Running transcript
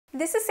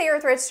This is Sarah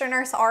with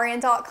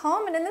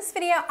RegisteredNurseRN.com, and in this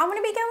video I'm going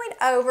to be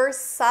going over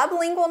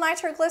sublingual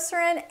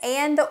nitroglycerin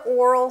and the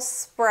oral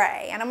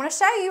spray, and I'm going to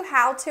show you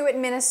how to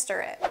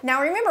administer it.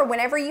 Now remember,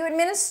 whenever you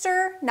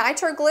administer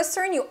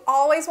nitroglycerin, you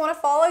always want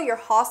to follow your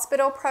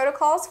hospital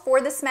protocols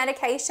for this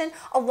medication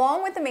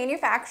along with the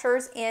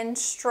manufacturer's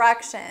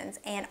instructions,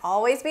 and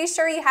always be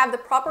sure you have the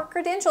proper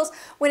credentials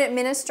when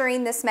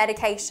administering this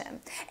medication.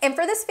 And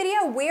for this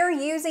video we're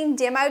using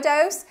demo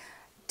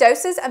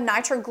doses of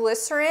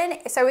nitroglycerin,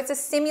 so it's a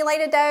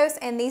simulated dose,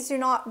 and these do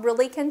not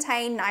really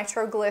contain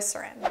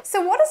nitroglycerin.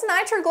 So what is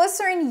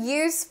nitroglycerin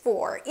used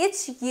for?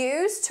 It's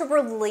used to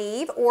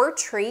relieve or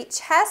treat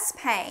chest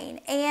pain,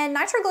 and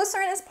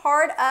nitroglycerin is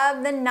part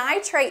of the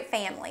nitrate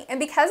family, and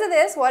because of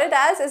this, what it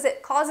does is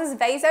it causes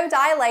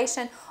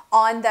vasodilation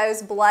on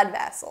those blood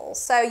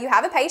vessels. So you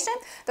have a patient,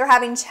 they're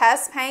having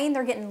chest pain,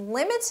 they're getting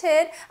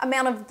limited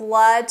amount of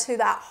blood to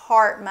that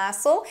heart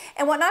muscle,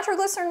 and what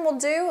nitroglycerin will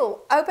do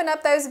will open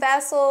up those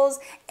vessels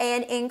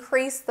and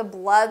increase the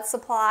blood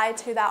supply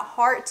to that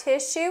heart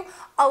tissue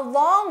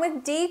along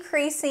with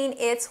decreasing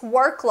its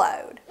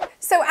workload.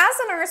 So as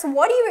a nurse,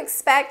 what do you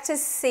expect to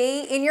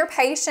see in your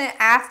patient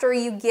after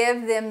you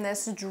give them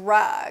this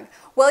drug?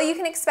 Well, you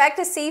can expect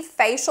to see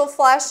facial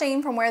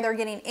flushing from where they're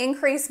getting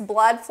increased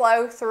blood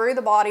flow through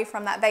the body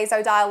from that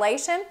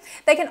vasodilation.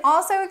 They can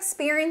also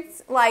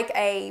experience like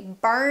a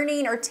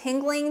burning or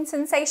tingling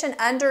sensation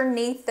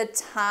underneath the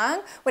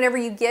tongue whenever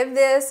you give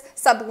this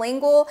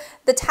sublingual.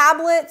 The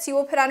tablets you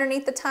will put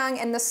underneath the tongue,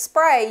 and the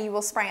spray you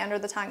will spray under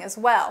the tongue as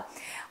well.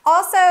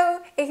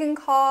 Also, it can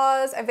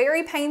cause a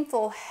very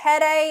painful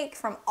headache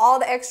from all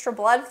the extra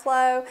blood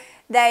flow.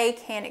 They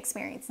can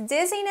experience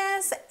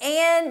dizziness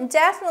and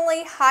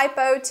definitely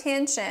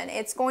hypotension.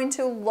 It's going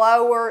to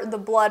lower the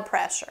blood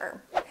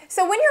pressure.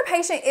 So when your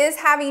patient is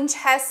having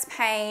chest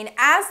pain,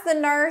 as the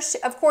nurse,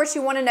 of course,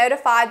 you want to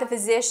notify the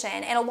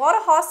physician. And a lot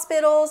of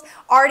hospitals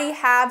already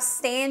have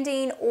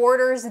standing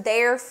orders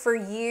there for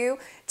you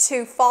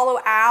to follow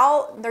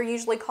out. They're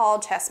usually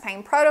called chest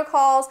pain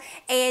protocols,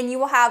 and you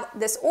will have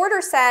this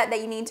order set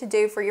that you need to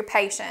do for your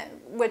patient,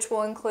 which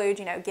will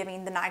include,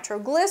 giving the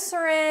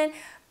nitroglycerin,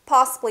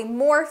 possibly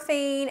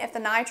morphine if the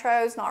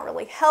nitro is not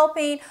really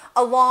helping,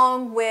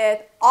 along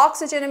with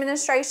oxygen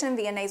administration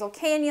via nasal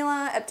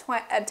cannula,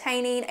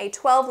 obtaining a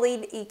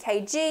 12-lead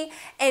EKG,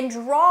 and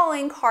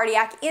drawing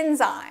cardiac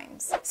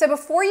enzymes. So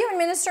before you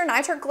administer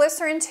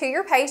nitroglycerin to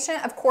your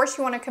patient, of course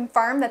you want to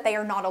confirm that they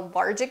are not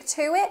allergic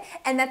to it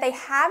and that they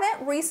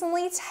haven't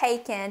recently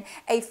taken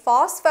a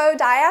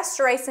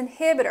phosphodiesterase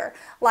inhibitor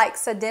like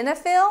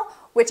Sildenafil,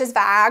 which is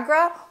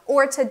Viagra,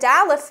 or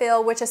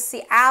Tadalafil, which is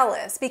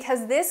Cialis,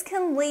 because this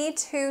can lead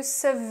to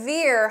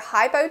severe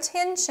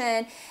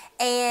hypotension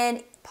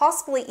and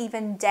possibly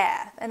even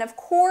death. And of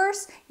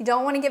course, you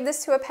don't want to give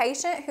this to a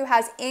patient who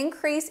has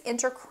increased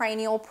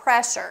intracranial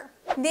pressure.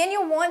 Then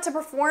you'll want to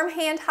perform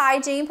hand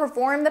hygiene,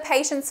 perform the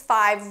patient's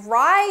 5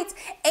 rites,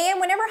 and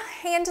whenever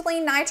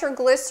handling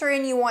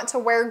nitroglycerin, you want to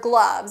wear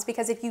gloves,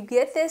 because if you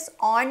get this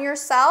on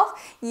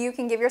yourself, you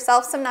can give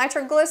yourself some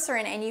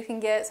nitroglycerin and you can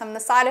get some of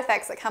the side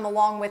effects that come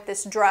along with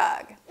this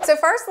drug. So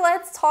first,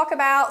 let's talk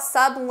about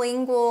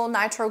sublingual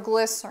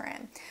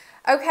nitroglycerin.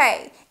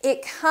 Okay,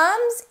 it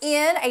comes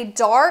in a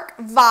dark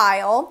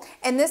vial,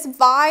 and this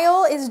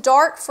vial is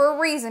dark for a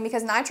reason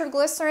because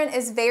nitroglycerin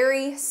is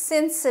very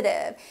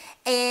sensitive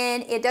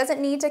and it doesn't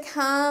need to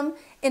come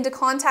into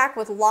contact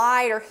with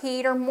light or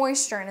heat or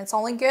moisture, and it's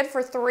only good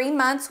for 3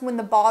 months when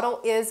the bottle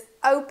is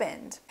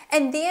opened.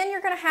 And then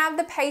you're going to have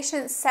the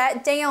patient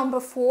set down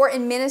before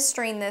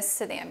administering this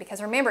to them,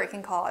 because remember, it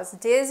can cause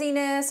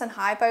dizziness and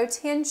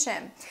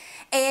hypotension.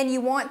 And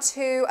you want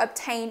to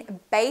obtain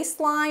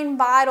baseline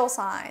vital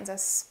signs,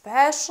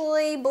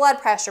 especially blood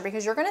pressure,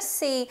 because you're going to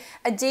see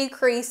a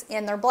decrease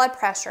in their blood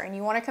pressure. And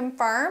you want to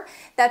confirm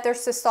that their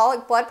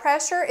systolic blood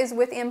pressure is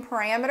within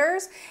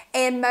parameters.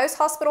 And most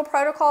hospital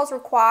protocols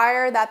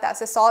require that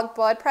systolic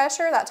blood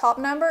pressure, that top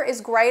number,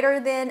 is greater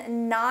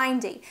than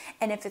 90.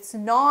 And if it's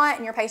not,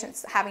 and your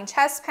patient's having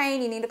chest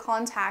pain, you need to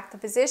contact the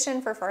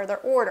physician for further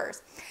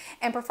orders.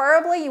 And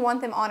preferably, you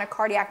want them on a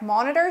cardiac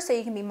monitor so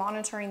you can be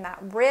monitoring that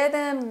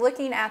rhythm,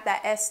 looking at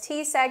that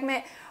ST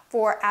segment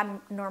for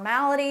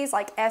abnormalities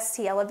like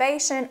ST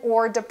elevation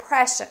or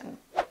depression.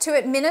 To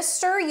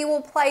administer, you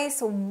will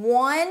place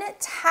 1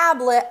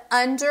 tablet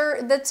under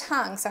the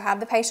tongue. So have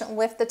the patient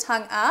lift the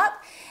tongue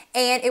up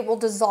and it will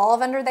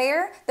dissolve under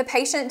there. The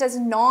patient does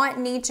not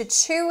need to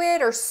chew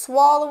it or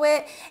swallow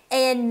it,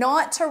 and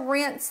not to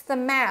rinse the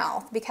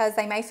mouth, because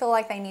they may feel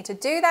like they need to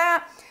do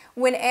that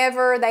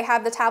whenever they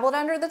have the tablet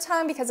under the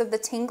tongue because of the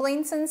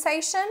tingling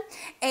sensation,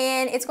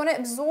 and it's going to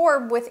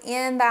absorb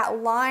within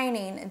that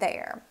lining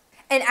there.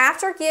 And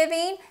after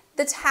giving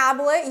the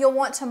tablet, you'll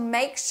want to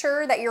make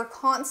sure that you're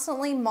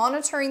constantly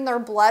monitoring their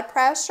blood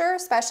pressure,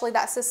 especially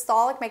that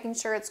systolic, making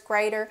sure it's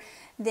greater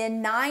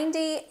then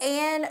 90,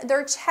 and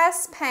their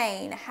chest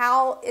pain.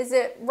 How is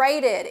it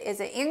rated? Is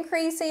it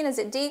increasing? Is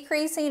it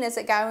decreasing? Is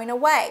it going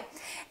away?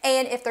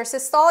 And if their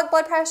systolic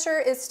blood pressure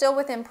is still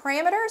within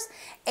parameters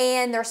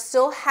and they're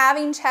still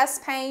having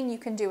chest pain, you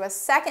can do a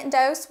second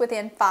dose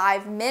within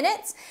 5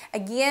 minutes.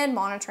 Again,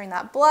 monitoring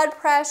that blood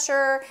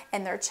pressure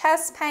and their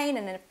chest pain,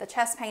 and if the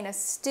chest pain is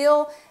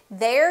still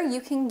there,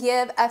 you can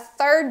give a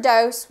third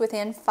dose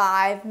within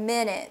 5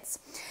 minutes.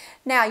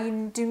 Now,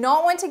 you do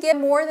not want to give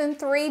more than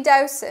 3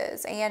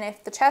 doses, and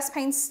if the chest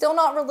pain is still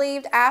not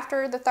relieved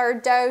after the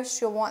third dose,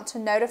 you'll want to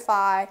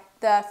notify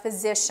the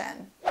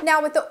physician.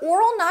 Now, with the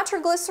oral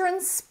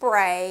nitroglycerin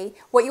spray,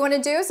 what you want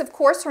to do is, of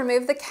course,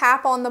 remove the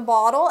cap on the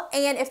bottle,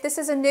 and if this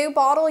is a new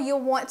bottle, you'll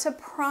want to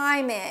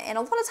prime it. And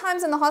a lot of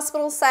times in the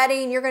hospital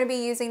setting, you're going to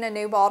be using a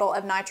new bottle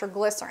of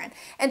nitroglycerin.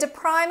 And to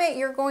prime it,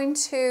 you're going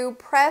to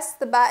press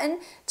the button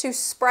to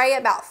spray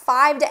about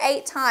 5 to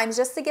 8 times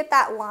just to get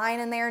that line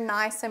in there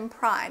nice and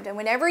primed. And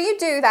whenever you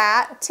do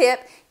that,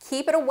 tip,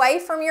 keep it away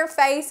from your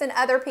face and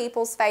other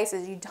people's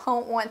faces. You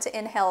don't want to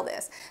inhale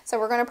this. So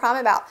we're going to prime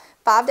it about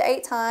 5 to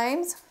 8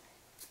 times.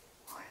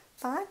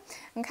 5.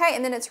 Okay,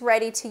 and then it's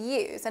ready to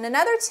use. And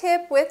another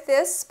tip with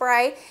this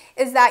spray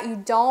is that you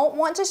don't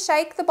want to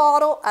shake the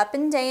bottle up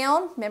and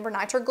down. Remember,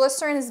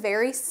 nitroglycerin is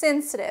very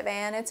sensitive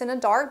and it's in a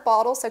dark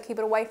bottle, so keep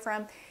it away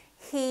from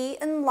heat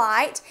and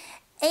light.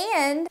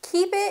 And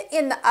keep it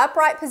in the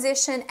upright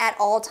position at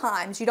all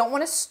times. You don't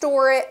want to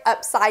store it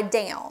upside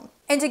down.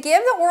 And to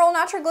give the oral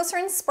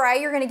nitroglycerin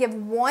spray, you're going to give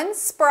 1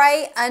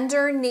 spray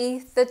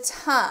underneath the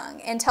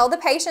tongue and tell the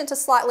patient to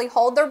slightly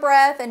hold their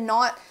breath and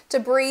not to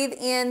breathe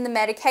in the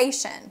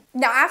medication.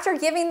 Now, after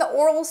giving the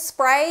oral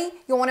spray,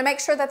 you'll want to make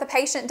sure that the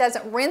patient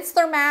doesn't rinse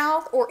their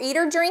mouth or eat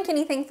or drink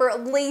anything for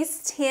at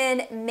least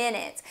 10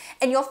 minutes.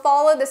 And you'll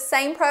follow the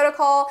same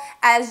protocol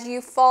as you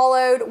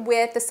followed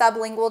with the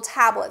sublingual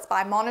tablets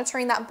by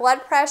monitoring that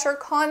blood pressure,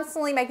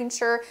 constantly making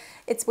sure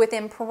it's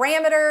within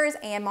parameters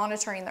and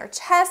monitoring their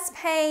chest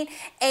pain.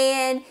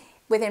 And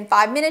within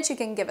 5 minutes, you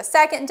can give a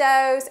second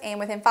dose, and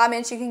within 5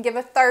 minutes, you can give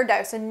a third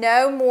dose, and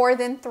no more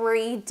than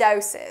 3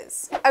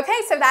 doses. Okay,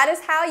 so that is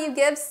how you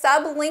give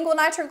sublingual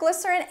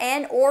nitroglycerin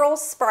and oral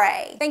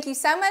spray. Thank you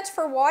so much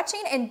for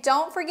watching, and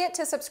don't forget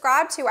to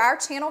subscribe to our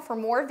channel for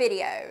more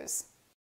videos.